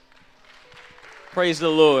Praise the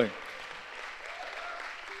Lord.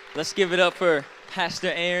 Let's give it up for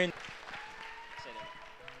Pastor Aaron.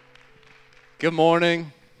 Good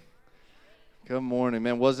morning. Good morning,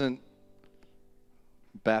 man.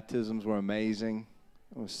 Baptisms were amazing.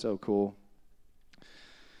 It was so cool.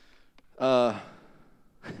 I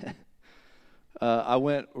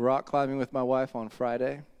went rock climbing with my wife on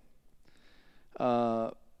Friday.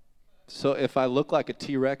 So if I look like a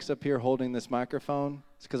T-Rex up here holding this microphone,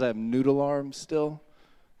 it's because I have noodle arms still.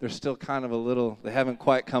 They're still kind of they haven't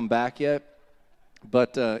quite come back yet.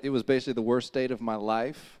 But it was basically the worst date of my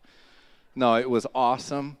life. No, it was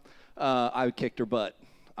awesome. I kicked her butt.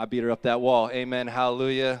 I beat her up that wall. Amen,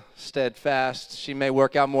 hallelujah, steadfast. She may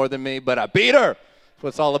work out more than me, but I beat her. That's what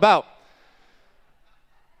it's all about.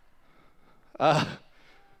 I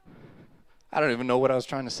don't even know what I was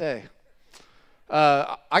trying to say.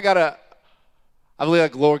 I believe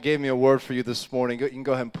like the Lord gave me a word for you this morning. You can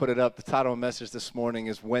go ahead and put it up. The title of the message this morning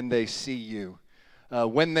is When They See You.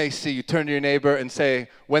 When they see you, turn to your neighbor and say,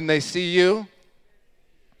 when they see you.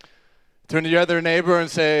 Turn to your other neighbor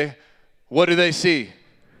and say, what do they see?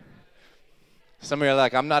 Some of you are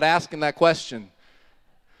like, I'm not asking that question.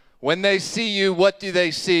 When they see you, what do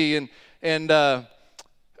they see? And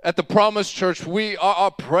at the Promise Church,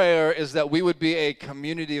 our prayer is that we would be a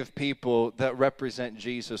community of people that represent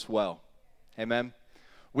Jesus well. Amen.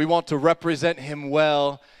 We want to represent him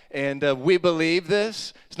well, and we believe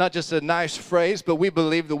this. It's not just a nice phrase, but we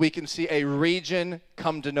believe that we can see a region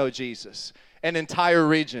come to know Jesus, an entire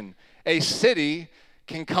region. A city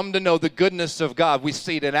can come to know the goodness of God. We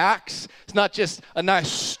see it in Acts. It's not just a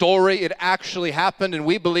nice story. It actually happened, and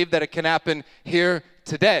we believe that it can happen here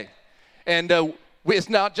today. And it's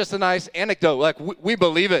not just a nice anecdote. Like, we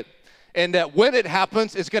believe it. And that when it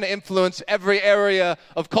happens, it's going to influence every area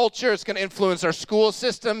of culture. It's going to influence our school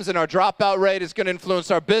systems and our dropout rate. It's going to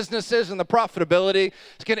influence our businesses and the profitability.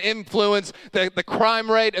 It's going to influence the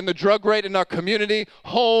crime rate and the drug rate in our community.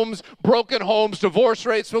 Homes, broken homes, divorce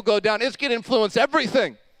rates will go down. It's going to influence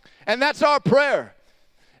everything. And that's our prayer.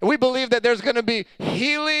 And we believe that there's going to be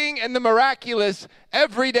healing and the miraculous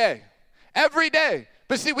every day. Every day.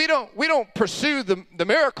 But see, we don't pursue the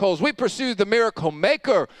miracles. We pursue the miracle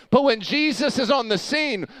maker. But when Jesus is on the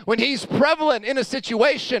scene, when he's prevalent in a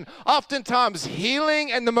situation, oftentimes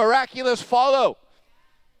healing and the miraculous follow.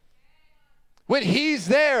 When he's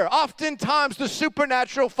there, oftentimes the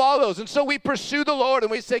supernatural follows. And so we pursue the Lord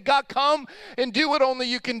and we say, God, come and do what only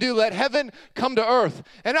you can do. Let heaven come to earth.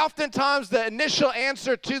 And oftentimes the initial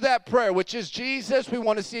answer to that prayer, which is, Jesus, we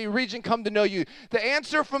want to see a region come to know you. The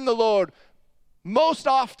answer from the Lord most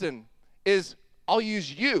often is, I'll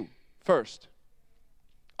use you first.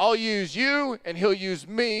 I'll use you and he'll use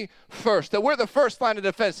me first. That we're the first line of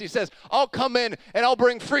defense. He says, I'll come in and I'll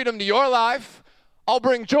bring freedom to your life. I'll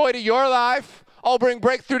bring joy to your life. I'll bring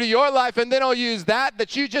breakthrough to your life. And then I'll use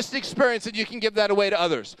that you just experienced and you can give that away to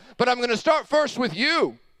others. But I'm going to start first with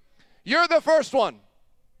you. You're the first one.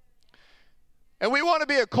 And we want to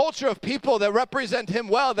be a culture of people that represent him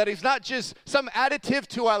well, that he's not just some additive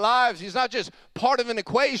to our lives. He's not just part of an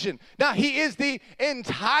equation. Now, he is the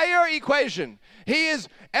entire equation. He is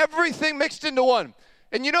everything mixed into one.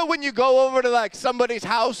 And you know when you go over to like somebody's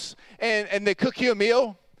house and they cook you a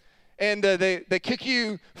meal and they cook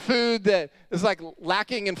you food that is like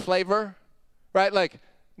lacking in flavor, right? Like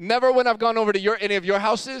never when I've gone over to any of your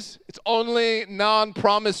houses, it's only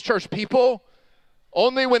non-Promise Church people.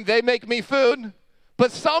 Only when they make me food.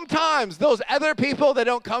 But sometimes those other people that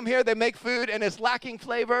don't come here, they make food and it's lacking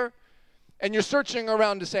flavor. And you're searching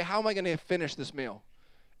around to say, how am I going to finish this meal?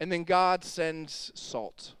 And then God sends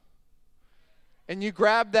salt. And you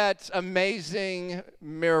grab that amazing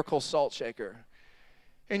miracle salt shaker.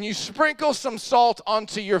 And you sprinkle some salt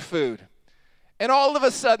onto your food. And all of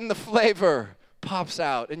a sudden the flavor pops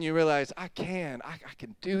out. And you realize, I can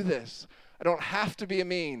do this. I don't have to be a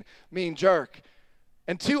mean jerk.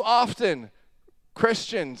 And too often,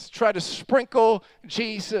 Christians try to sprinkle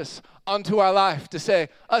Jesus onto our life to say,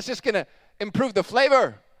 oh, it's just going to improve the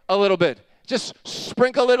flavor a little bit. Just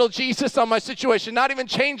sprinkle a little Jesus on my situation, not even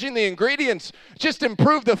changing the ingredients, just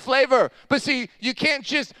improve the flavor. But see, you can't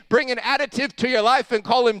just bring an additive to your life and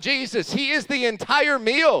call him Jesus. He is the entire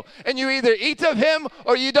meal, and you either eat of him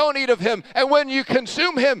or you don't eat of him. And when you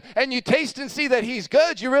consume him and you taste and see that he's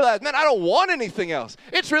good, you realize, man, I don't want anything else.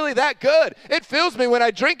 It's really that good. It fills me when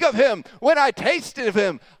I drink of him, when I taste of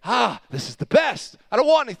him. This is the best. I don't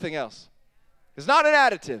want anything else. It's not an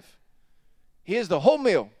additive. He is the whole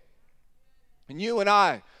meal. And you and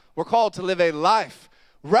I, we're called to live a life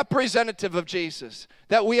representative of Jesus,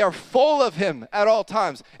 that we are full of him at all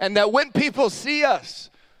times, and that when people see us,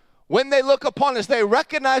 When they look upon us, they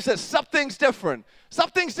recognize that something's different.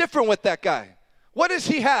 Something's different with that guy. What does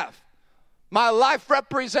he have? My life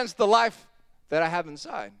represents the life that I have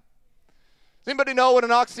inside. Does anybody know what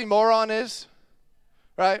an oxymoron is?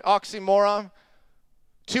 Right? Oxymoron.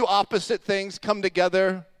 Two opposite things come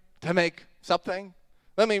together to make something.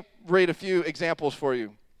 Let me read a few examples for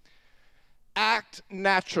you. Act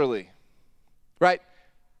naturally. Right?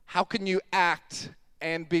 How can you act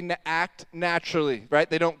and act naturally, right?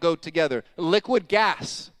 They don't go together. Liquid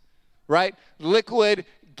gas, right? Liquid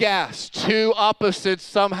gas. Two opposites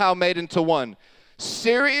somehow made into one.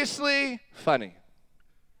 Seriously funny.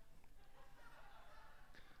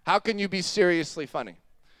 How can you be seriously funny?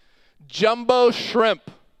 Jumbo shrimp.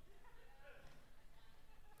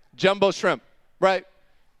 Jumbo shrimp, right?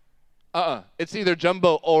 It's either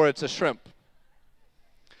jumbo or it's a shrimp.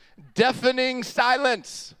 Deafening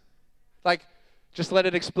silence. Like, just let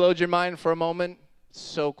it explode your mind for a moment.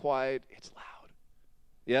 So quiet, it's loud.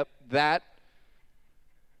 Yep, that.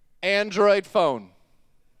 Android phone.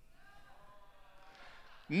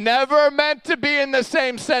 Never meant to be in the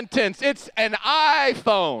same sentence. It's an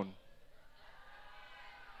iPhone.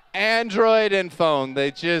 Android and phone,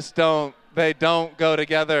 they don't go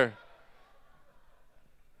together.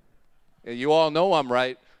 You all know I'm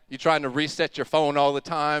right. You're trying to reset your phone all the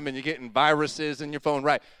time and you're getting viruses in your phone,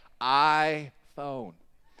 right? iPhone.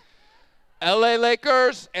 LA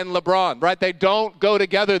Lakers and LeBron, right? They don't go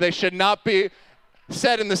together. They should not be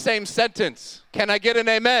said in the same sentence. Can I get an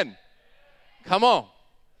amen? Come on.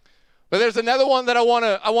 But there's another one that I want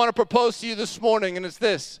to propose to you this morning, and it's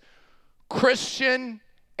this. Christian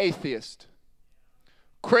atheist.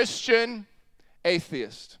 Christian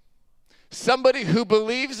atheist. Somebody who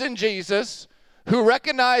believes in Jesus, who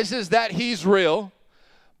recognizes that he's real,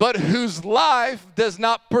 but whose life does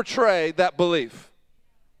not portray that belief.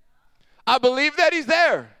 I believe that he's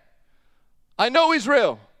there. I know he's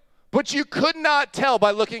real, but you could not tell by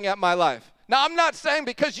looking at my life. Now, I'm not saying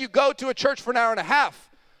because you go to a church for an hour and a half.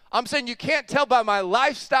 I'm saying you can't tell by my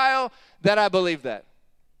lifestyle that I believe that.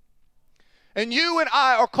 And you and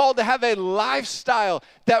I are called to have a lifestyle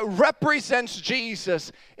that represents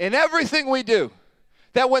Jesus in everything we do.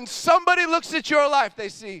 That when somebody looks at your life, they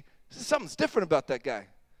see something's different about that guy.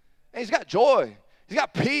 And he's got joy. He's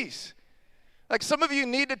got peace. Like some of you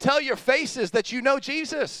need to tell your faces that you know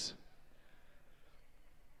Jesus.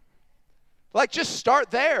 Like just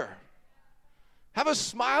start there. Have a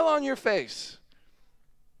smile on your face.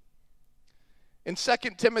 In 2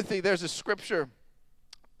 Timothy, there's a scripture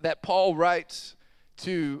that Paul writes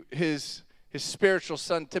to his spiritual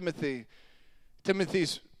son, Timothy.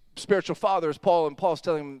 Timothy's spiritual father is Paul, and Paul's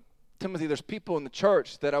telling him, Timothy, there's people in the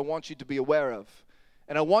church that I want you to be aware of,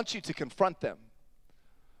 and I want you to confront them.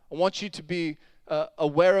 I want you to be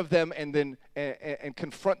aware of them and then and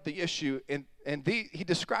confront the issue. And he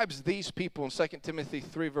describes these people in 2 Timothy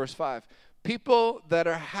 3, verse 5. People that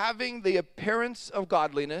are having the appearance of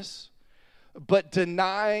godliness, but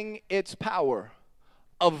denying its power.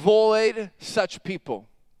 Avoid such people.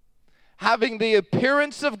 Having the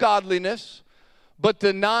appearance of godliness, but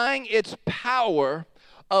denying its power,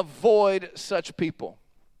 avoid such people.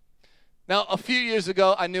 Now, a few years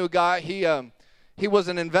ago, I knew a guy. He was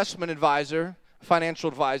an investment advisor, financial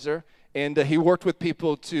advisor, and he worked with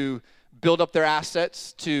people to build up their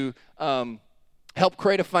assets, to help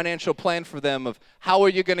create a financial plan for them of how are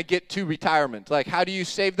you going to get to retirement? Like, how do you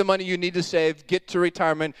save the money you need to save, get to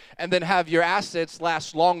retirement, and then have your assets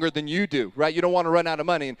last longer than you do, right? You don't want to run out of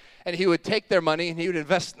money. And he would take their money and he would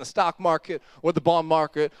invest in the stock market or the bond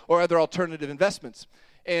market or other alternative investments.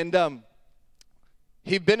 And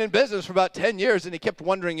he'd been in business for about 10 years, and he kept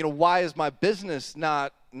wondering, why is my business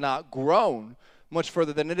not grown much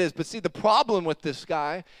further than it is? But see, the problem with this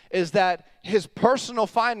guy is that his personal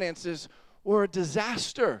finances were a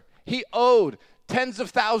disaster. He owed tens of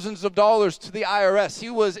thousands of dollars to the IRS. He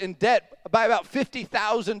was in debt by about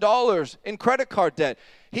 $50,000 in credit card debt.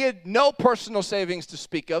 He had no personal savings to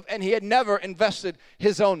speak of, and he had never invested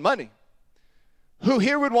his own money. Who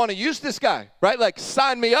here would want to use this guy, right? Like,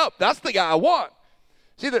 sign me up. That's the guy I want.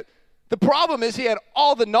 See, the problem is he had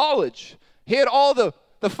all the knowledge. He had all the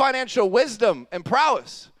financial wisdom and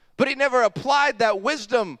prowess, but he never applied that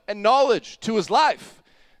wisdom and knowledge to his life.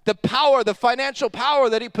 The power, the financial power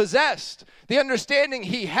that he possessed, the understanding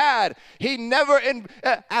he had, he never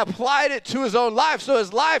applied it to his own life. So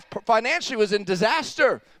his life financially was in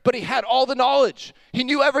disaster, but he had all the knowledge. He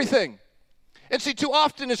knew everything. And see, too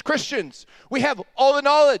often as Christians, we have all the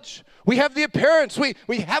knowledge. We have the appearance.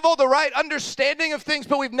 We have all the right understanding of things,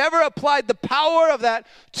 but we've never applied the power of that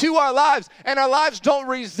to our lives. And our lives don't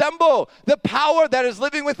resemble the power that is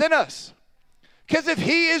living within us. Because if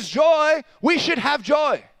he is joy, we should have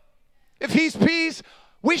joy. If he's peace,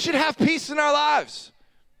 we should have peace in our lives.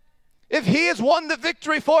 If he has won the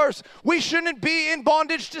victory for us, we shouldn't be in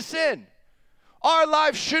bondage to sin. Our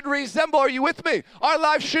life should resemble, are you with me? Our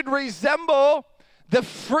life should resemble the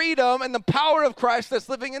freedom and the power of Christ that's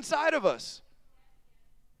living inside of us.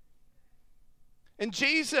 And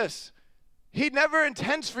Jesus, he never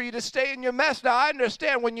intends for you to stay in your mess. Now, I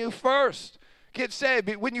understand when you first get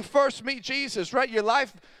saved, when you first meet Jesus, right? Your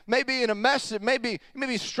life may be in a mess. You may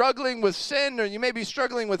be struggling with sin, or you may be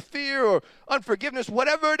struggling with fear or unforgiveness,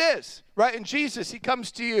 whatever it is, right? And Jesus, he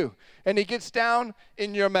comes to you and he gets down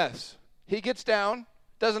in your mess. He gets down,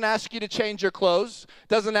 doesn't ask you to change your clothes,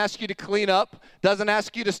 doesn't ask you to clean up, doesn't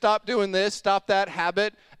ask you to stop doing this, stop that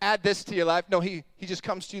habit, add this to your life. No, he just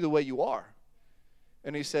comes to you the way you are.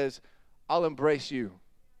 And he says, I'll embrace you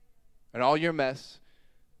and all your mess.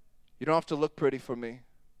 You don't have to look pretty for me.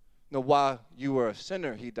 No, while you were a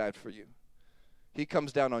sinner, he died for you. He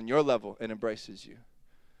comes down on your level and embraces you.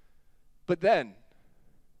 But then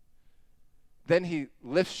he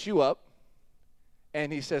lifts you up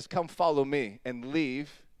and he says, come follow me and leave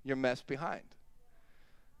your mess behind.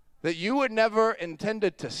 That you were never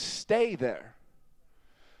intended to stay there.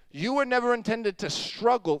 You were never intended to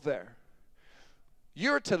struggle there.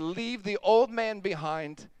 You're to leave the old man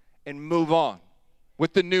behind and move on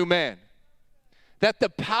with the new man. That the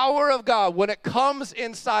power of God, when it comes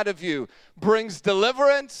inside of you, brings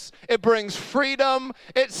deliverance, it brings freedom,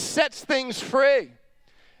 it sets things free.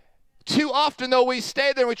 Too often, though, we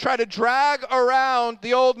stay there and we try to drag around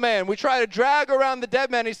the old man. We try to drag around the dead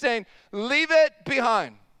man. He's saying, leave it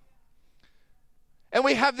behind. And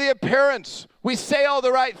we have the appearance. We say all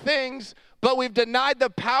the right things, but we've denied the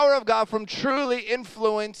power of God from truly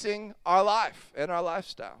influencing our life and our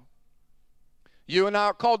lifestyle. You and I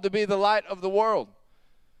are called to be the light of the world,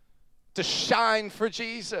 to shine for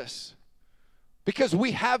Jesus, because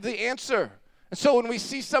we have the answer. And so when we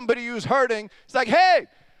see somebody who's hurting, it's like, hey,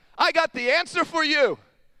 I got the answer for you.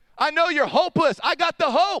 I know you're hopeless. I got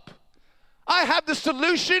the hope. I have the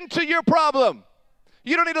solution to your problem.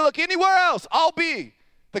 You don't need to look anywhere else. I'll be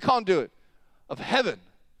the conduit of heaven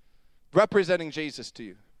representing Jesus to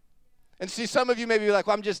you. And see, some of you may be like,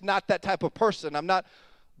 well, I'm just not that type of person. I'm not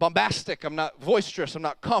bombastic. I'm not boisterous. I'm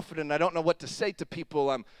not confident. I don't know what to say to people.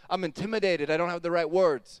 I'm intimidated. I don't have the right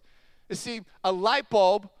words. You see, a light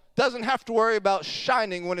bulb doesn't have to worry about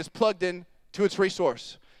shining when it's plugged in to its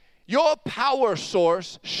resource. Your power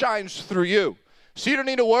source shines through you. So you don't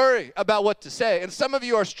need to worry about what to say. And some of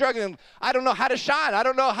you are struggling. I don't know how to shine. I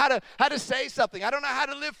don't know how to say something. I don't know how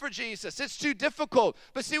to live for Jesus. It's too difficult.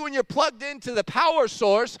 But see, when you're plugged into the power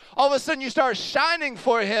source, all of a sudden you start shining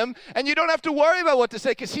for him, and you don't have to worry about what to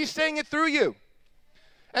say because he's saying it through you.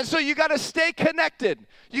 And so you got to stay connected.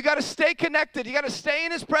 You got to stay connected. You got to stay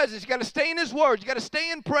in his presence. You got to stay in his words. You got to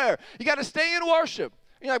stay in prayer. You got to stay in worship.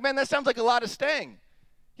 And you're like, man, that sounds like a lot of staying.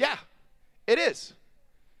 Yeah, it is.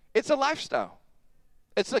 It's a lifestyle.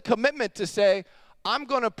 It's a commitment to say, I'm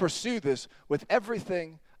going to pursue this with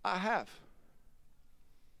everything I have.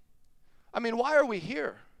 I mean, why are we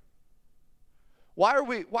here?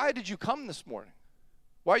 Why did you come this morning?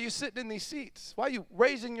 Why are you sitting in these seats? Why are you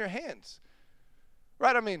raising your hands?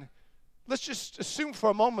 Right? I mean, let's just assume for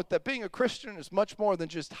a moment that being a Christian is much more than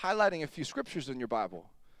just highlighting a few scriptures in your Bible.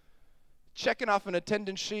 Checking off an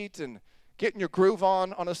attendance sheet and getting your groove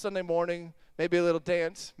on a Sunday morning, maybe a little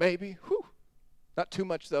dance, maybe. Whew. Not too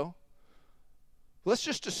much, though. Let's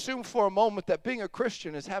just assume for a moment that being a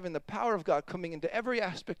Christian is having the power of God coming into every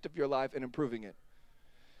aspect of your life and improving it.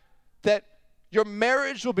 That your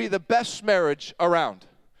marriage will be the best marriage around.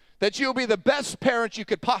 That you'll be the best parent you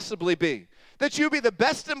could possibly be. That you'll be the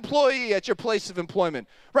best employee at your place of employment.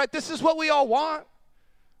 Right? This is what we all want.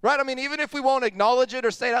 Right? I mean, even if we won't acknowledge it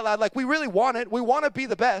or say it out loud, like we really want it. We want to be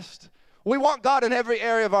the best. We want God in every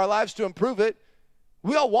area of our lives to improve it.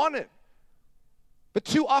 We all want it. But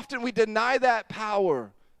too often we deny that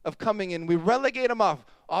power of coming in. We relegate them off.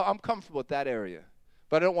 Oh, I'm comfortable with that area,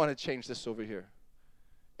 but I don't want to change this over here.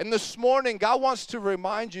 And this morning, God wants to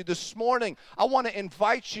remind you, this morning, I want to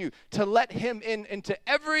invite you to let him into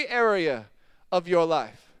every area of your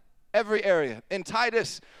life. Every area. In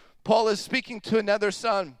Titus, Paul is speaking to another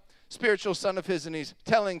son, spiritual son of his, and he's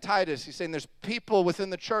telling Titus, he's saying there's people within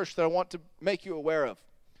the church that I want to make you aware of.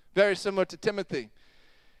 Very similar to Timothy.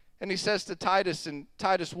 And he says to Titus in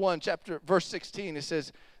Titus 1, verse 16, he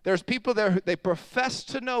says, there's people there, they profess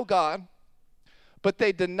to know God, but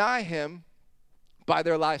they deny him by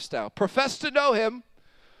their lifestyle. Profess to know him,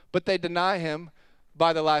 but they deny him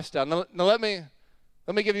by the lifestyle. Now let me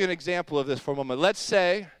give you an example of this for a moment. Let's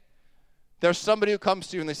say There's somebody who comes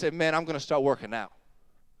to you and they say, man, I'm going to start working out.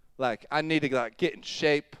 Like, I need to get in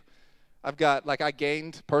shape. I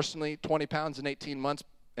gained personally 20 pounds in 18 months.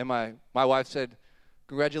 And my wife said,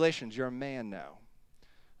 congratulations, you're a man now.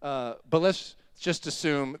 But let's just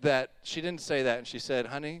assume that she didn't say that. And she said,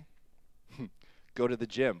 honey, go to the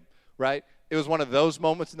gym, right? It was one of those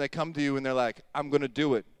moments, and they come to you, and they're like, I'm going to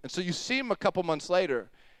do it. And so you see them a couple months later,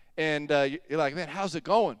 and you're like, man, how's it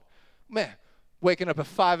going? Man, waking up at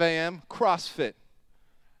 5 a.m., CrossFit.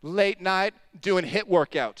 Late night, doing HIIT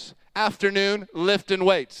workouts. Afternoon, lifting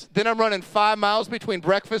weights. Then I'm running 5 miles between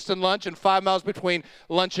breakfast and lunch and 5 miles between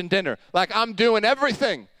lunch and dinner. Like, I'm doing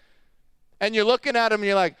everything. And you're looking at him and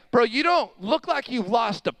you're like, bro, you don't look like you've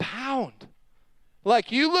lost a pound.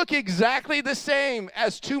 Like, you look exactly the same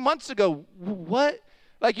as 2 months ago. What?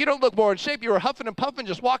 Like, you don't look more in shape. You were huffing and puffing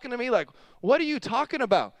just walking to me like, what are you talking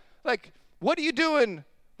about? Like, what are you doing?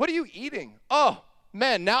 What are you eating? Oh,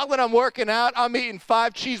 man, now that I'm working out, I'm eating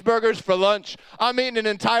 5 cheeseburgers for lunch. I'm eating an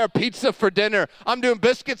entire pizza for dinner. I'm doing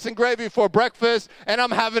biscuits and gravy for breakfast, and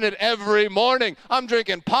I'm having it every morning. I'm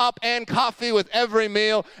drinking pop and coffee with every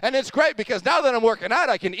meal, and it's great because now that I'm working out,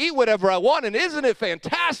 I can eat whatever I want, and isn't it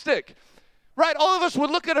fantastic? Right? All of us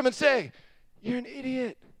would look at him and say, you're an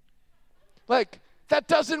idiot. Like, that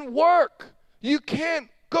doesn't work. You can't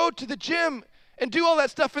go to the gym and do all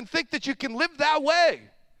that stuff and think that you can live that way.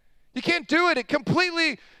 You can't do it. It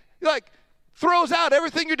completely, throws out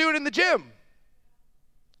everything you're doing in the gym.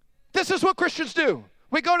 This is what Christians do.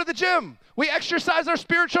 We go to the gym. We exercise our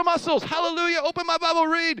spiritual muscles. Hallelujah. Open my Bible,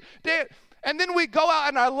 read. And then we go out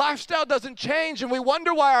and our lifestyle doesn't change, and we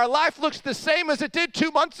wonder why our life looks the same as it did 2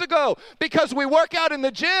 months ago, because we work out in the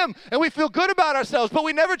gym and we feel good about ourselves, but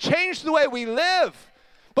we never change the way we live.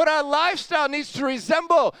 But our lifestyle needs to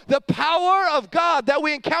resemble the power of God that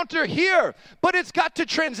we encounter here. But it's got to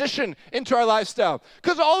transition into our lifestyle.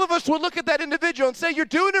 Because all of us would look at that individual and say, you're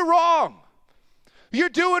doing it wrong. You're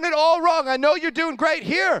doing it all wrong. I know you're doing great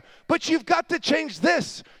here, but you've got to change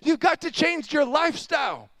this. You've got to change your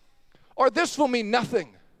lifestyle, or this will mean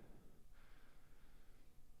nothing.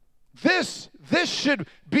 This should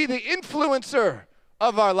be the influencer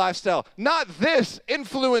of our lifestyle, not this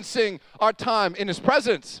influencing our time in his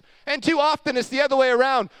presence. And too often it's the other way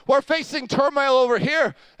around. We're facing turmoil over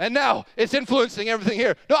here, and now it's influencing everything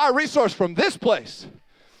here. No, I resource from this place.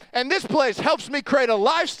 And this place helps me create a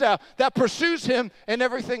lifestyle that pursues him in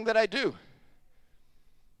everything that I do.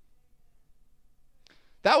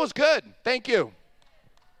 That was good. Thank you.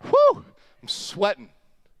 Whew. I'm sweating.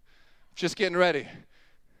 Just getting ready.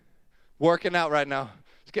 Working out right now.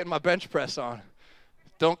 Just getting my bench press on.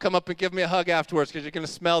 Don't come up and give me a hug afterwards, because you're going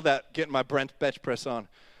to smell that getting my bench press on.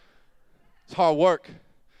 It's hard work.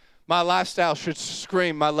 My lifestyle should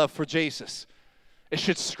scream my love for Jesus. It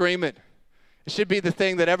should scream it. It should be the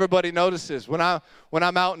thing that everybody notices. When I'm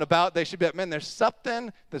out and about, they should be like, man, there's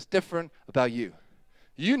something that's different about you.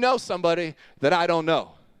 You know somebody that I don't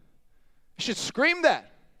know. You should scream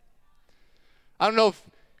that. I don't know if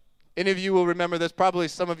any of you will remember this. Probably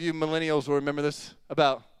some of you millennials will remember this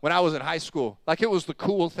about when I was in high school. Like, it was the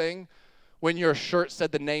cool thing when your shirt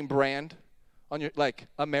said the name brand on your, like,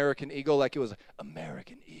 American Eagle. Like, it was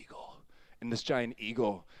American Eagle and this giant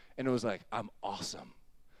eagle. And it was like, I'm awesome,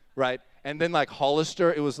 right? And then, like,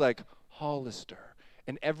 Hollister, it was like Hollister.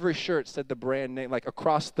 And every shirt said the brand name, like,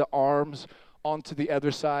 across the arms, onto the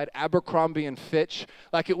other side. Abercrombie and Fitch,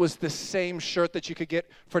 like it was the same shirt that you could get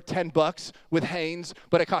for $10 with Hanes,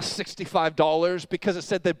 but it cost $65 because it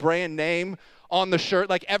said the brand name on the shirt.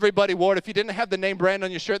 Like, everybody wore it. If you didn't have the name brand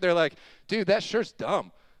on your shirt, they're like, dude, that shirt's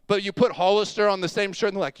dumb. But you put Hollister on the same shirt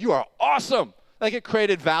and they're like, you are awesome. Like, it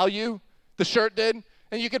created value. The shirt did.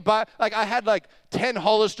 And you could buy, like, I had like 10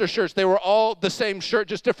 Hollister shirts. They were all the same shirt,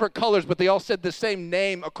 just different colors, but they all said the same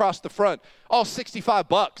name across the front. All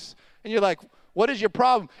 $65. And you're like, what is your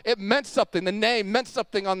problem? It meant something. The name meant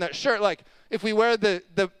something on that shirt. Like, if we wear the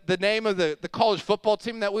name of the college football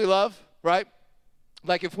team that we love, right?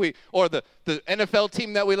 Like, if we, or the NFL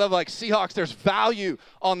team that we love, like Seahawks, there's value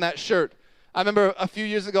on that shirt. I remember a few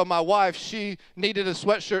years ago, my wife, she needed a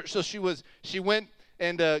sweatshirt, so she went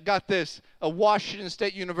and got a Washington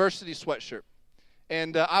State University sweatshirt.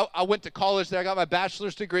 And I went to college there. I got my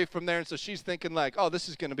bachelor's degree from there, and so she's thinking like, oh, this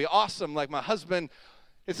is going to be awesome. Like, my husband,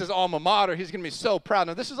 it's his alma mater. He's going to be so proud.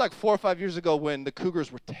 Now, this is like 4 or 5 years ago when the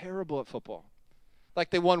Cougars were terrible at football.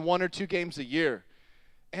 Like, they won 1 or 2 games a year.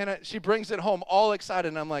 And she brings it home all excited,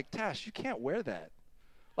 and I'm like, Tash, you can't wear that.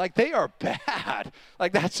 Like, they are bad.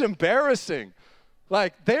 Like, that's embarrassing.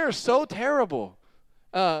 Like, they are so terrible.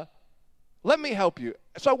 Let me help you.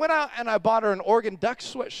 So I went out and I bought her an Oregon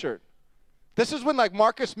Ducks sweatshirt. This is when like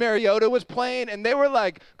Marcus Mariota was playing, and they were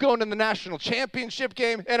like going to the national championship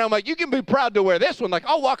game. And I'm like, you can be proud to wear this one. Like,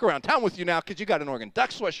 I'll walk around town with you now because you got an Oregon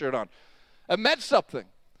Ducks sweatshirt on. It meant something.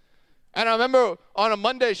 And I remember on a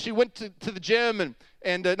Monday, she went to the gym,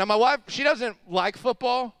 and now my wife, she doesn't like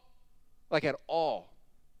football, like at all.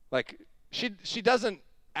 Like she doesn't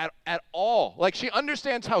at all. Like she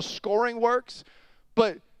understands how scoring works,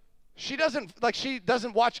 but she doesn't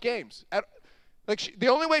watch games. The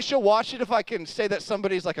only way she'll watch it if I can say that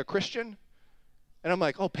somebody's like a Christian. And I'm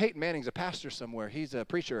like, oh, Peyton Manning's a pastor somewhere. He's a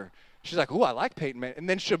preacher. She's like, oh, I like Peyton Manning. And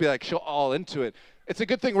then she'll be like, she'll all into it. It's a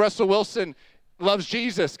good thing Russell Wilson loves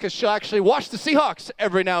Jesus because she'll actually watch the Seahawks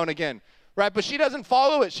every now and again, right? But she doesn't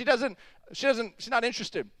follow it. She's not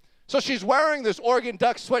interested. So she's wearing this Oregon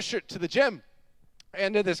Ducks sweatshirt to the gym.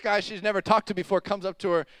 And this guy she's never talked to before comes up to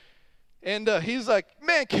her. And he's like,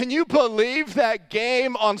 man, can you believe that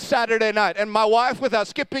game on Saturday night? And my wife, without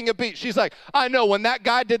skipping a beat, she's like, I know, when that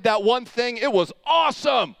guy did that one thing, it was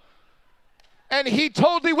awesome. And he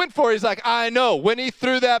totally went for it. He's like, I know, when he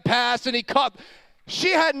threw that pass and he caught.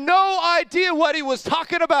 She had no idea what he was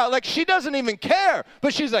talking about. Like, she doesn't even care.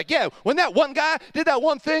 But she's like, yeah, when that one guy did that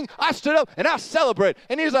one thing, I stood up and I celebrated.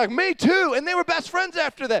 And he's like, me too. And they were best friends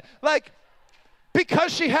after that. Like,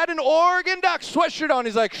 because she had an Oregon Ducks sweatshirt on,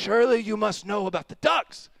 he's like, surely you must know about the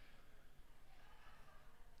Ducks.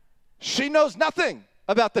 She knows nothing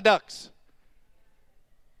about the Ducks.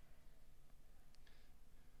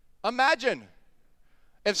 Imagine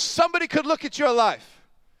if somebody could look at your life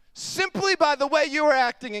simply by the way you are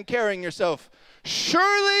acting and carrying yourself.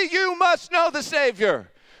 Surely you must know the Savior.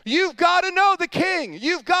 You've got to know the King.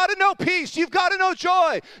 You've got to know peace. You've got to know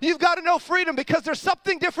joy. You've got to know freedom because there's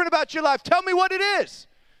something different about your life. Tell me what it is.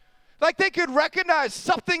 Like they could recognize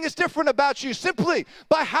something is different about you simply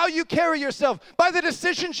by how you carry yourself, by the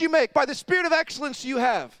decisions you make, by the spirit of excellence you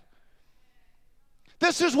have.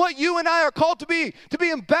 This is what you and I are called to be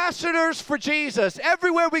ambassadors for Jesus.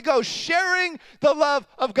 Everywhere we go, sharing the love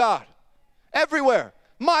of God. Everywhere.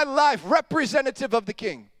 My life, representative of the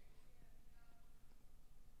King.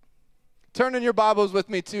 Turn in your Bibles with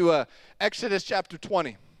me to Exodus chapter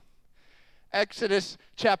 20. Exodus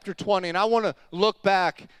chapter 20. And I want to look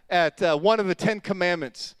back at one of the Ten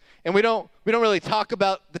Commandments. And we don't really talk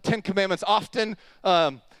about the Ten Commandments often.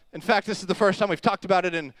 In fact, this is the first time we've talked about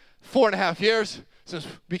it in 4.5 years since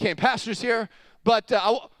we became pastors here. But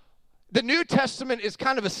the New Testament is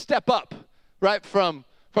kind of a step up, right, from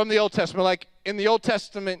the Old Testament. Like in the Old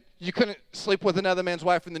Testament, you couldn't sleep with another man's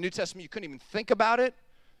wife. In the New Testament, you couldn't even think about it,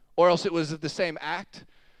 or else it was the same act.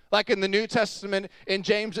 Like in the New Testament, in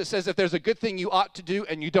James, it says if there's a good thing you ought to do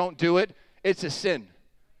and you don't do it, it's a sin.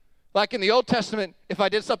 Like in the Old Testament, if I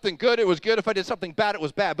did something good, it was good. If I did something bad, it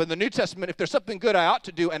was bad. But in the New Testament, if there's something good I ought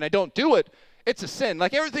to do and I don't do it, it's a sin.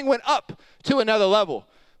 Like everything went up to another level.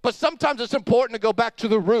 But sometimes it's important to go back to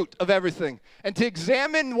the root of everything and to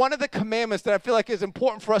examine one of the commandments that I feel like is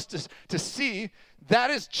important for us to see.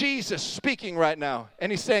 That is Jesus speaking right now.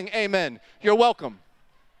 And he's saying, amen. You're welcome.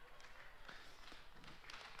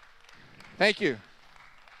 Thank you.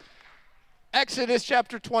 Exodus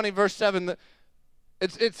chapter 20, verse 7.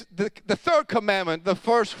 It's the third commandment. The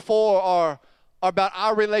first four are about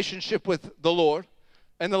our relationship with the Lord.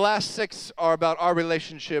 And the last 6 are about our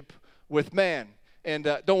relationship with man. And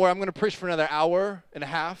don't worry, I'm going to preach for another 1.5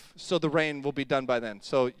 hours, so the rain will be done by then.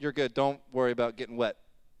 So you're good. Don't worry about getting wet.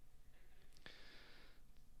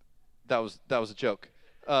 That was a joke.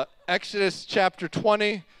 Exodus chapter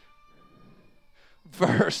 20,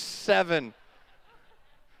 verse 7.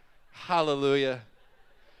 Hallelujah.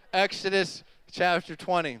 Exodus chapter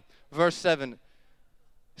 20, verse 7. It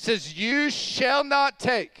says, you shall not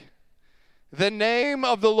take the name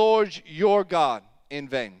of the Lord your God in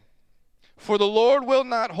vain. For the Lord will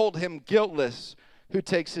not hold him guiltless who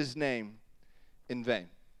takes his name in vain.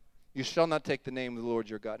 You shall not take the name of the Lord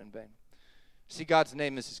your God in vain. See, God's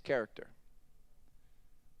name is his character.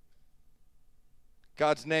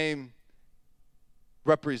 God's name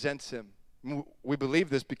represents him. We believe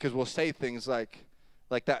this because we'll say things like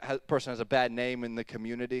that person has a bad name in the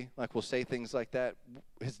community. Like we'll say things like that.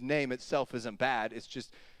 His name itself isn't bad. It's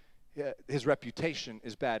just his reputation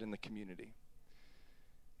is bad in the community.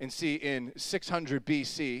 And see, in 600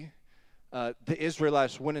 BC, the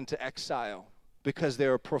Israelites went into exile because they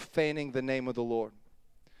were profaning the name of the Lord.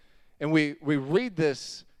 And we read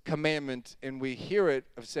this commandment and we hear it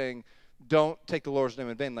of saying, don't take the Lord's name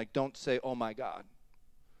in vain. Like, don't say, oh my God.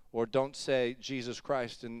 Or don't say Jesus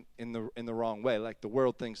Christ in the wrong way. Like the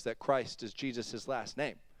world thinks that Christ is Jesus' last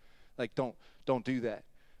name. Like, don't do that.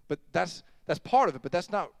 But that's part of it, but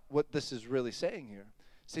that's not what this is really saying here.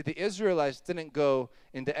 It See, the Israelites didn't go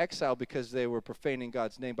into exile because they were profaning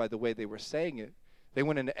God's name by the way they were saying it. They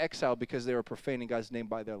went into exile because they were profaning God's name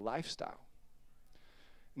by their lifestyle.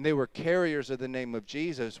 And they were carriers of the name of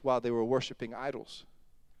Jesus while they were worshiping idols.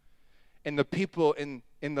 And the people in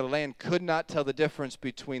the land could not tell the difference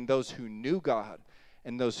between those who knew God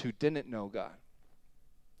and those who didn't know God.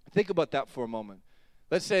 Think about that for a moment.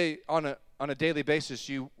 Let's say on a daily basis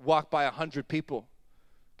you walk by 100 people.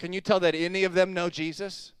 Can you tell that any of them know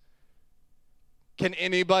Jesus? Can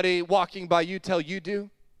anybody walking by you tell you do?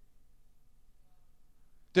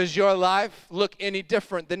 Does your life look any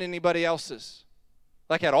different than anybody else's?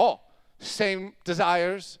 Like at all. Same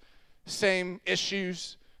desires, same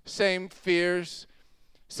issues, same fears,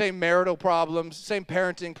 same marital problems, same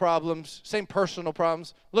parenting problems, same personal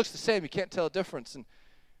problems. Looks the same. You can't tell a difference. And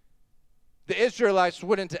the Israelites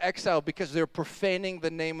went into exile because they're profaning the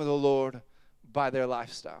name of the Lord by their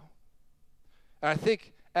lifestyle. And I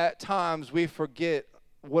think at times we forget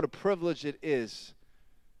what a privilege it is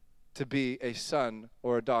to be a son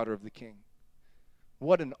or a daughter of the King.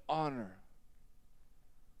 What an honor.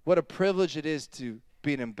 What a privilege it is to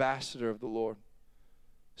be an ambassador of the Lord.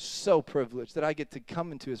 So privileged that I get to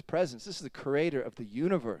come into his presence. This is the creator of the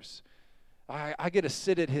universe. I get to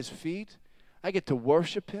sit at his feet. I get to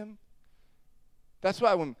worship him. That's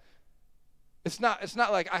why when it's not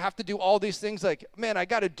like I have to do all these things like, man, I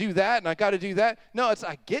got to do that and I got to do that. No, it's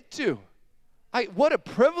I get to. What a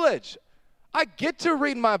privilege. I get to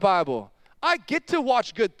read my Bible. I get to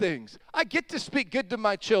watch good things. I get to speak good to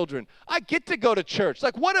my children. I get to go to church.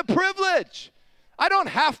 Like, what a privilege. I don't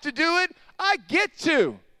have to do it. I get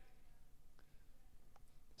to.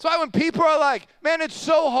 That's why when people are like, man, it's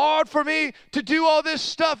so hard for me to do all this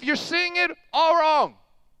stuff, you're seeing it all wrong.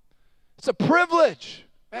 It's a privilege.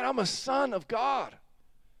 Man, I'm a son of God.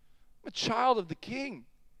 I'm a child of the King.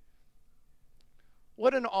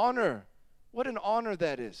 What an honor. What an honor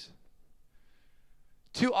that is.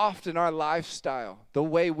 Too often our lifestyle, the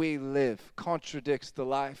way we live, contradicts the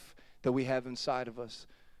life that we have inside of us.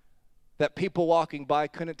 That people walking by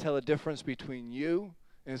couldn't tell a difference between you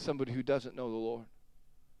and somebody who doesn't know the Lord.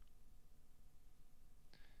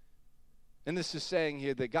 And this is saying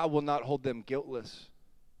here that God will not hold them guiltless.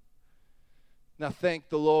 Now thank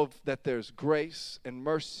the Lord that there's grace and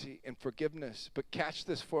mercy and forgiveness. But catch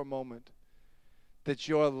this for a moment. That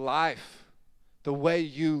your life, the way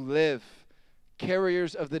you live,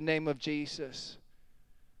 carriers of the name of Jesus,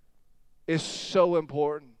 is so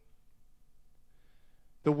important.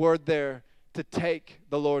 The word there, to take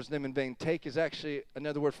the Lord's name in vain. Take is actually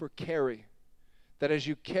another word for carry. That as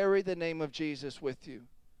you carry the name of Jesus with you,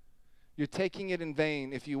 you're taking it in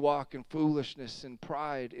vain if you walk in foolishness and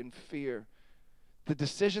pride and fear. The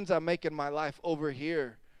decisions I make in my life over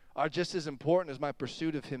here are just as important as my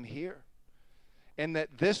pursuit of him here. And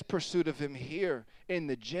that this pursuit of him here in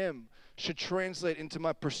the gym should translate into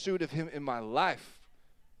my pursuit of him in my life.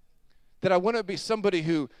 That I wouldn't be somebody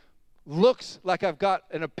who looks like I've got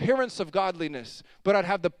an appearance of godliness, but I'd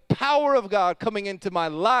have the power of God coming into my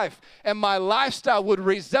life, and my lifestyle would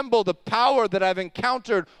resemble the power that I've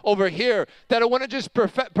encountered over here. That it wouldn't just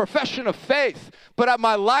profession of faith, but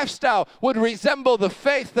my lifestyle would resemble the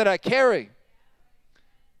faith that I carry.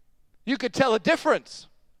 You could tell a difference.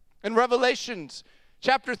 In Revelations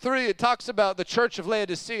chapter 3, it talks about the church of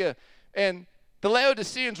Laodicea, and the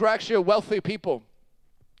Laodiceans were actually a wealthy people.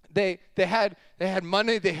 They had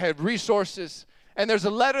money, they had resources, and there's a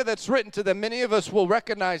letter that's written to them. Many of us will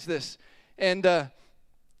recognize this, and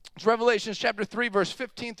it's Revelation chapter 3, verse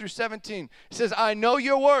 15 through 17. It says, I know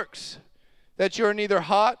your works, that you are neither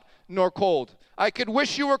hot nor cold. I could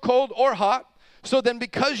wish you were cold or hot. So then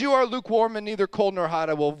because you are lukewarm and neither cold nor hot,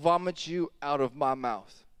 I will vomit you out of my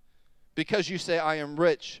mouth. Because you say, I am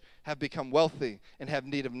rich, have become wealthy, and have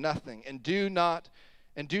need of nothing, and do not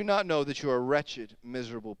know that you are wretched,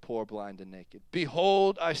 miserable, poor, blind, and naked.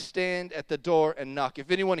 Behold, I stand at the door and knock.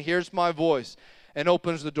 If anyone hears my voice and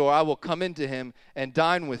opens the door, I will come into him and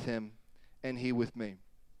dine with him, and he with me.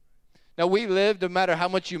 Now we live, no matter how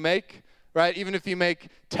much you make, right? Even if you make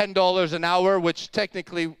 $10 an hour, which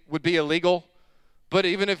technically would be illegal, but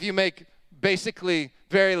even if you make basically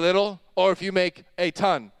very little, or if you make a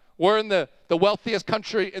ton, we're in the wealthiest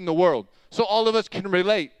country in the world. So all of us can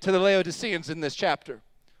relate to the Laodiceans in this chapter.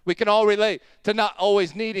 We can all relate to not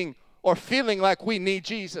always needing or feeling like we need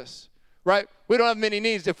Jesus, right? We don't have many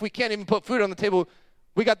needs. If we can't even put food on the table,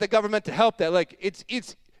 we got the government to help that. Like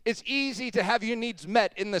it's easy to have your needs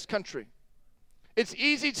met in this country. It's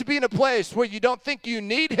easy to be in a place where you don't think you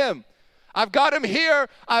need him. I've got him here.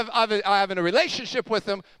 I have a relationship with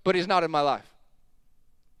him, but he's not in my life.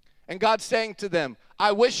 And God's saying to them,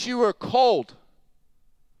 I wish you were cold.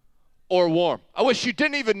 or warm. I wish you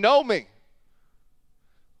didn't even know me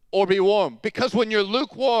or be warm. Because when you're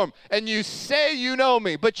lukewarm and you say you know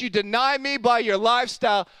me, but you deny me by your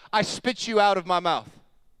lifestyle, I spit you out of my mouth.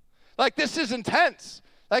 Like, this is intense.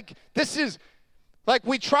 Like, this is, like,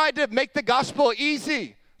 we tried to make the gospel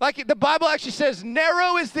easy. Like, the Bible actually says,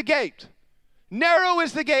 narrow is the gate. Narrow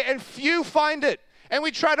is the gate, and few find it. And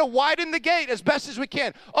we try to widen the gate as best as we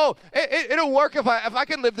can. Oh, it'll work if I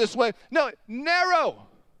can live this way. No, narrow,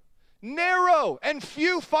 and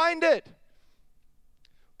few find it.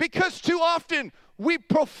 Because too often we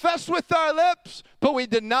profess with our lips, but we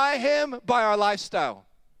deny him by our lifestyle.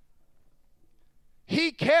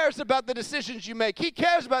 He cares about the decisions you make. He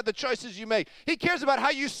cares about the choices you make. He cares about how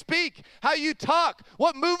you speak, how you talk,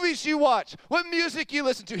 what movies you watch, what music you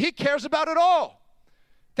listen to. He cares about it all.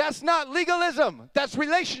 That's not legalism. That's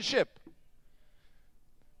relationship.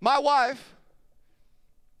 My wife,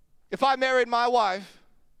 if I married my wife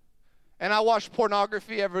and I watched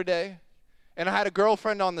pornography every day and I had a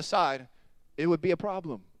girlfriend on the side, it would be a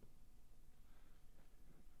problem.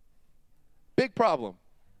 Big problem.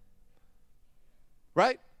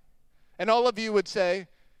 Right? And all of you would say,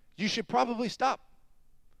 you should probably stop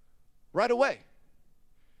right away.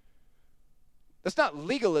 That's not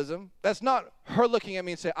legalism. That's not her looking at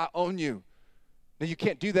me and saying, I own you. No, you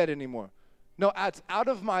can't do that anymore. No, it's out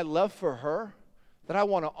of my love for her that I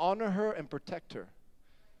want to honor her and protect her.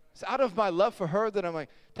 It's out of my love for her that I'm like,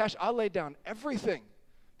 Tash, I'll lay down everything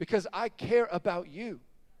because I care about you.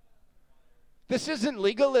 This isn't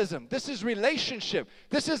legalism. This is relationship.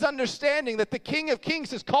 This is understanding that the King of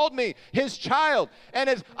Kings has called me his child.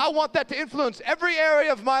 And I want that to influence every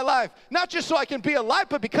area of my life. Not just so I can be a light,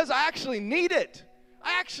 but because I actually need it.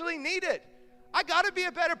 I actually need it. I got to be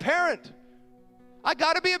a better parent. I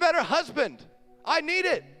got to be a better husband. I need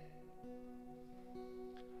it.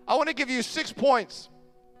 I want to give you 6 points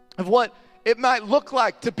of what it might look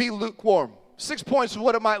like to be lukewarm. 6 points of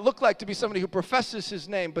what it might look like to be somebody who professes his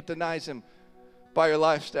name but denies him by your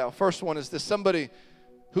lifestyle. First one is this: somebody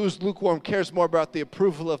who's lukewarm cares more about the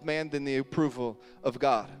approval of man than the approval of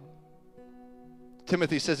God.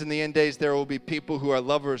 Timothy says in the end days there will be people who are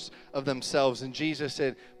lovers of themselves. And Jesus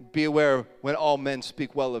said, be aware when all men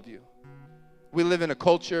speak well of you. We live in a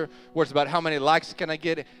culture where it's about how many likes can I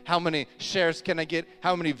get, how many shares can I get,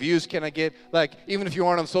 how many views can I get. Like, even if you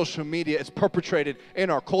aren't on social media, it's perpetrated in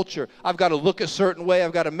our culture. I've got to look a certain way.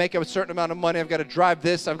 I've got to make a certain amount of money. I've got to drive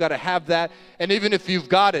this. I've got to have that. And even if you've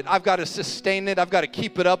got it, I've got to sustain it. I've got to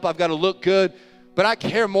keep it up. I've got to look good. But I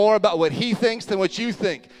care more about what he thinks than what you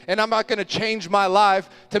think. And I'm not going to change my life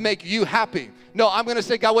to make you happy. No, I'm going to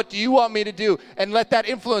say, God, what do you want me to do? And let that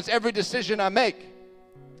influence every decision I make.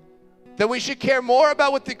 That we should care more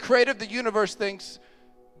about what the creator of the universe thinks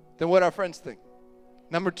than what our friends think.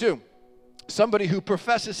 Number 2, somebody who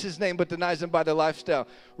professes his name but denies him by their lifestyle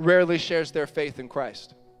rarely shares their faith in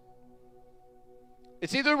Christ.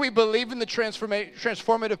 It's either we believe in the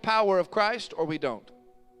transformative power of Christ or we don't.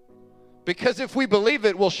 Because if we believe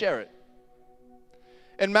it, we'll share it.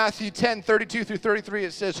 In Matthew 10:32-33,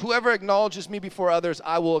 it says, whoever acknowledges me before others,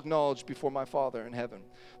 I will acknowledge before my Father in heaven.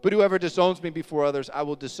 But whoever disowns me before others, I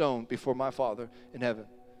will disown before my Father in heaven.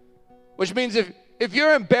 Which means if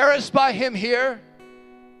you're embarrassed by him here,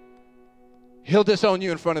 he'll disown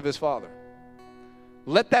you in front of his Father.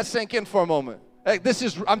 Let that sink in for a moment. Like,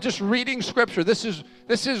 I'm just reading scripture. This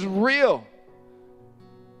is real.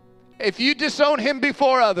 If you disown him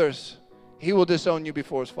before others, he will disown you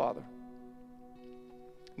before his Father.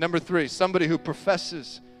 Number 3, somebody who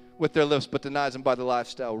professes with their lips but denies him by the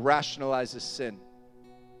lifestyle rationalizes sin.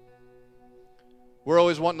 We're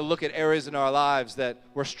always wanting to look at areas in our lives that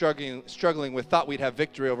we're struggling with, thought we'd have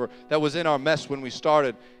victory over, that was in our mess when we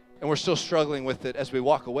started, and we're still struggling with it as we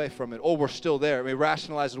walk away from it, or we're still there. And we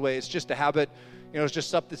rationalize it away. It's just a habit. It's just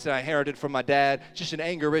something that I inherited from my dad, just an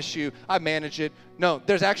anger issue. I manage it. No,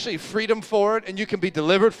 there's actually freedom for it, and you can be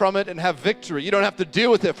delivered from it and have victory. You don't have to deal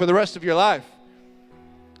with it for the rest of your life.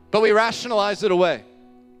 But we rationalize it away.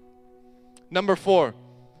 Number 4,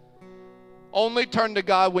 only turn to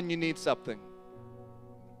God when you need something.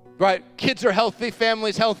 Right? Kids are healthy,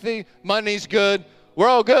 family's healthy, money's good. We're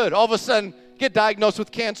all good. All of a sudden, get diagnosed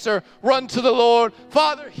with cancer, run to the Lord.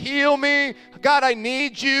 Father, heal me. God, I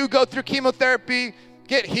need you. Go through chemotherapy,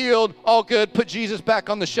 get healed, all good. Put Jesus back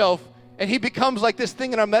on the shelf. And he becomes like this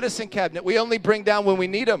thing in our medicine cabinet we only bring down when we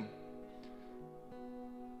need him.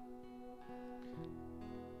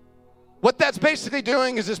 What that's basically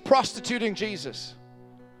doing is prostituting Jesus.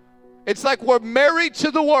 It's like we're married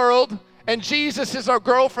to the world and Jesus is our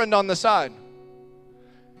girlfriend on the side.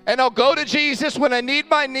 And I'll go to Jesus when I need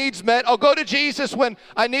my needs met. I'll go to Jesus when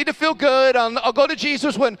I need to feel good. I'll go to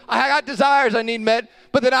Jesus when I got desires I need met.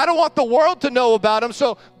 But then I don't want the world to know about him.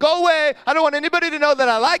 So go away. I don't want anybody to know that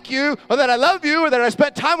I like you or that I love you or that I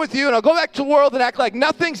spent time with you. And I'll go back to the world and act like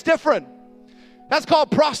nothing's different. That's called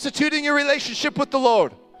prostituting your relationship with the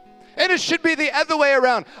Lord. And it should be the other way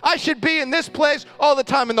around. I should be in this place all the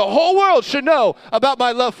time. And the whole world should know about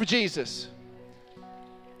my love for Jesus.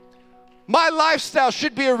 My lifestyle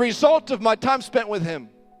should be a result of my time spent with him.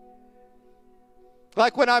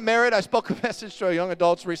 Like when I married, I spoke a message to our young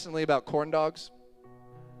adults recently about corn dogs.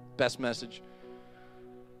 Best message.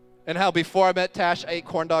 And how before I met Tash, I ate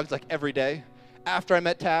corn dogs like every day. After I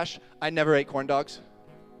met Tash, I never ate corn dogs.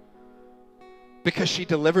 Because she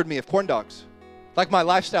delivered me of corn dogs. Like my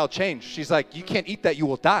lifestyle changed. She's like, you can't eat that, you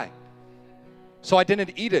will die. So I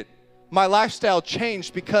didn't eat it. My lifestyle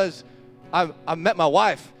changed because I met my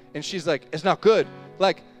wife. And she's like, it's not good.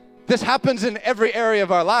 Like, this happens in every area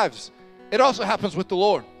of our lives. It also happens with the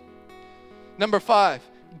Lord. Number 5,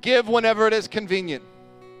 give whenever it is convenient.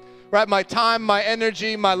 Right? My time, my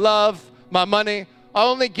energy, my love, my money. I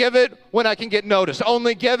only give it when I can get noticed. I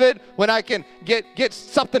only give it when I can get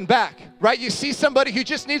something back. Right? You see somebody who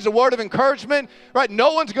just needs a word of encouragement. Right?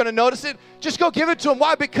 No one's going to notice it. Just go give it to them.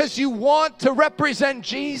 Why? Because you want to represent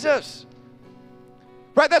Jesus.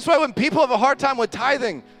 Right? That's why when people have a hard time with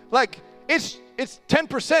tithing, like, it's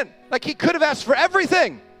 10%. Like, he could have asked for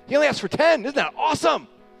everything. He only asked for 10. Isn't that awesome?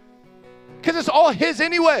 Because it's all his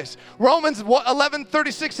anyways. Romans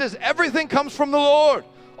 11:36 says, everything comes from the Lord.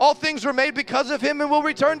 All things were made because of him and will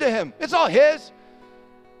return to him. It's all his.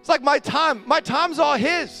 It's like my time. My time's all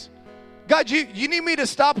his. God, you need me to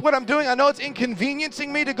stop what I'm doing. I know it's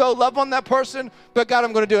inconveniencing me to go love on that person, but God,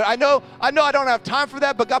 I'm going to do it. I know I don't have time for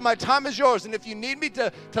that, but God, my time is yours. And if you need me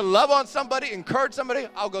to love on somebody, encourage somebody,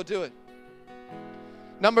 I'll go do it.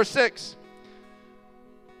 Number 6,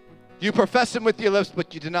 you profess him with your lips,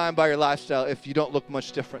 but you deny him by your lifestyle if you don't look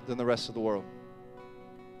much different than the rest of the world.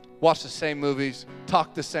 Watch the same movies,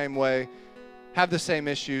 talk the same way, have the same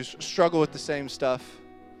issues, struggle with the same stuff.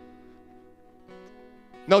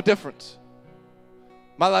 No difference.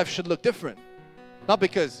 My life should look different. Not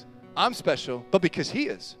because I'm special, but because he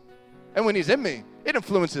is. And when he's in me, it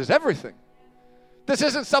influences everything. This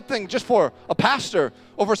isn't something just for a pastor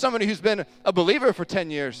or for somebody who's been a believer for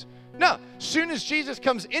 10 years. No, as soon as Jesus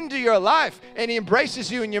comes into your life and he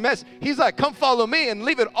embraces you in your mess, he's like, come follow me and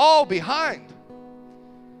leave it all behind.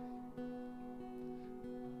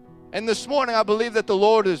 And this morning, I believe that the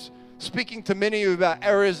Lord is speaking to many of you about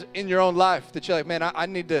areas in your own life that you're like, man, I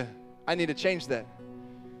need to change that.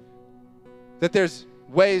 That there's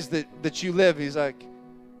ways that you live. He's like,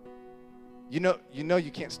 you know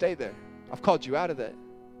you can't stay there. I've called you out of that.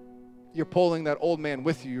 You're pulling that old man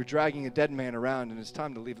with you. You're dragging a dead man around, and it's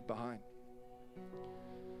time to leave it behind.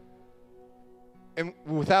 And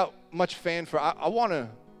without much fanfare, I want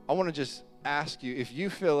to just ask you, if you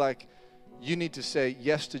feel like you need to say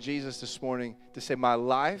yes to Jesus this morning, to say, my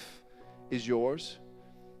life is yours.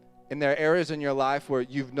 And there are areas in your life where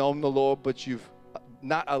you've known the Lord, but you've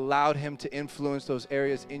not allowed him to influence those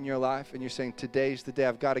areas in your life. And you're saying, today's the day.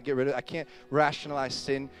 I've got to get rid of it. I can't rationalize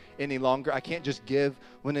sin any longer. I can't just give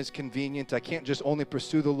when it's convenient. I can't just only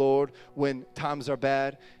pursue the Lord when times are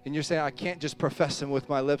bad. And you're saying, I can't just profess him with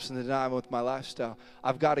my lips and deny him with my lifestyle.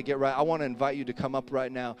 I've got to get right. I want to invite you to come up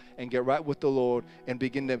right now and get right with the Lord and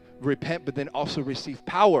begin to repent, but then also receive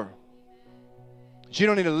power. You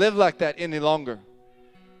don't need to live like that any longer.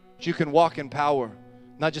 You can walk in power,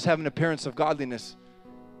 not just have an appearance of godliness.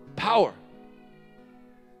 Power.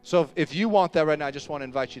 So if you want that right now, I just want to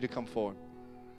invite you to come forward.